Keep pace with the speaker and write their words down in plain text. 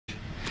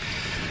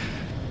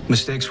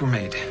Mistakes were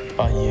made.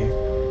 By you.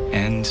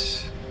 And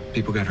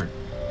people got hurt.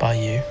 By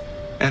you.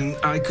 And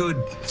I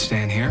could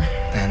stand here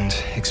and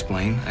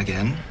explain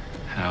again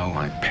how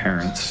my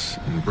parents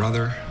and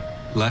brother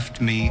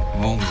left me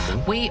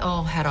vulnerable. We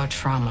all had our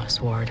traumas,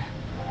 Ward.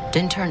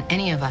 Didn't turn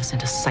any of us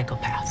into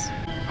psychopaths.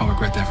 I'll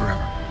regret that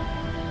forever.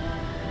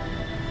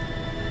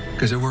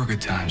 Because there were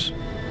good times.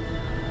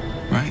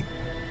 Right?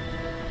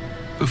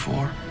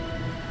 Before.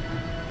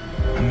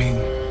 I mean,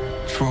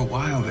 for a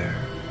while there,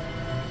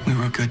 we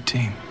were a good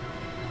team.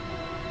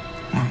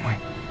 Weren't we?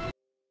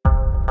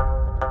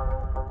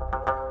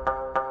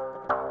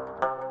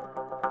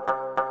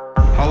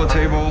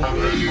 Holotable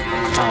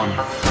on.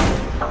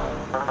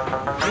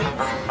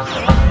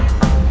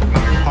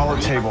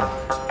 Holotable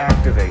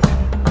activate.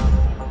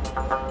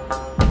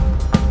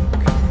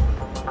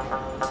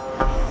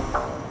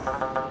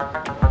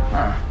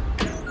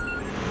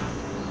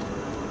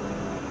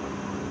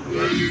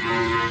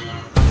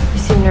 You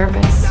seem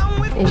nervous.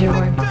 Need your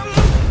word.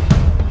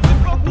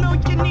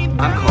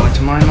 I'm calling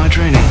to mind my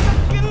training.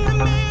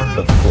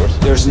 Of course.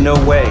 There's no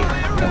way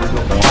that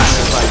we're going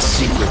classified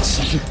secrets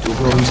to a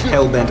girl who's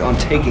hell-bent on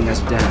taking us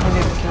down. I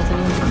never killed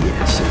anyone.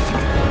 Yes,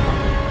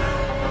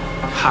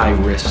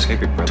 high-risk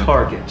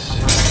targets.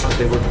 But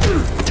they were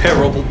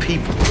terrible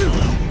people.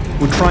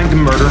 We're trying to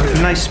murder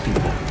nice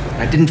people.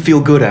 I didn't feel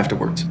good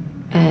afterwards.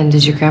 And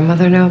did your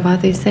grandmother know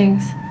about these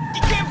things?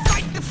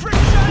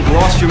 You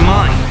lost your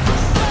mind.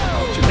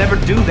 You should never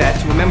do that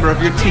to a member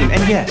of your team.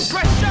 And yes,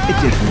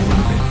 it did for a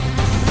little bit.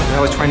 I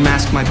always try and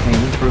mask my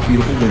pain for a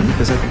beautiful woman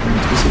because I think it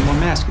makes me seem more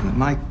masculine.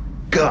 My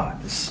God,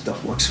 this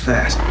stuff works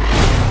fast.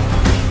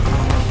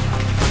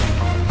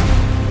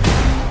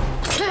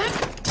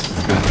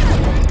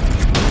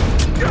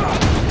 Good.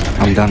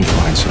 I'm done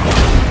flying solo.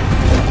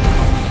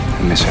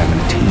 I miss having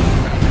a team.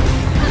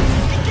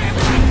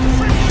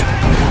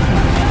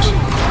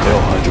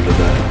 They'll hide you to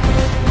that.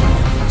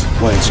 It's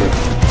plain, sir.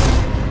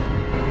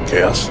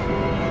 Chaos.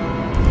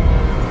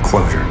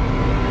 Closure.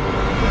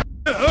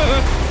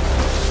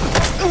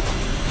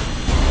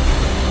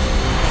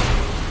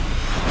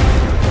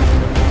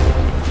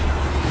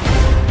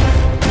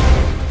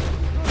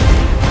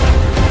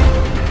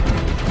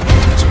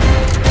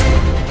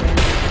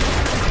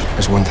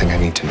 There's one thing I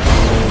need to know.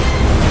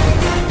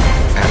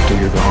 After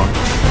you're gone,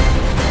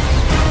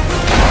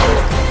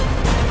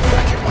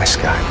 I get my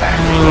sky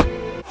back.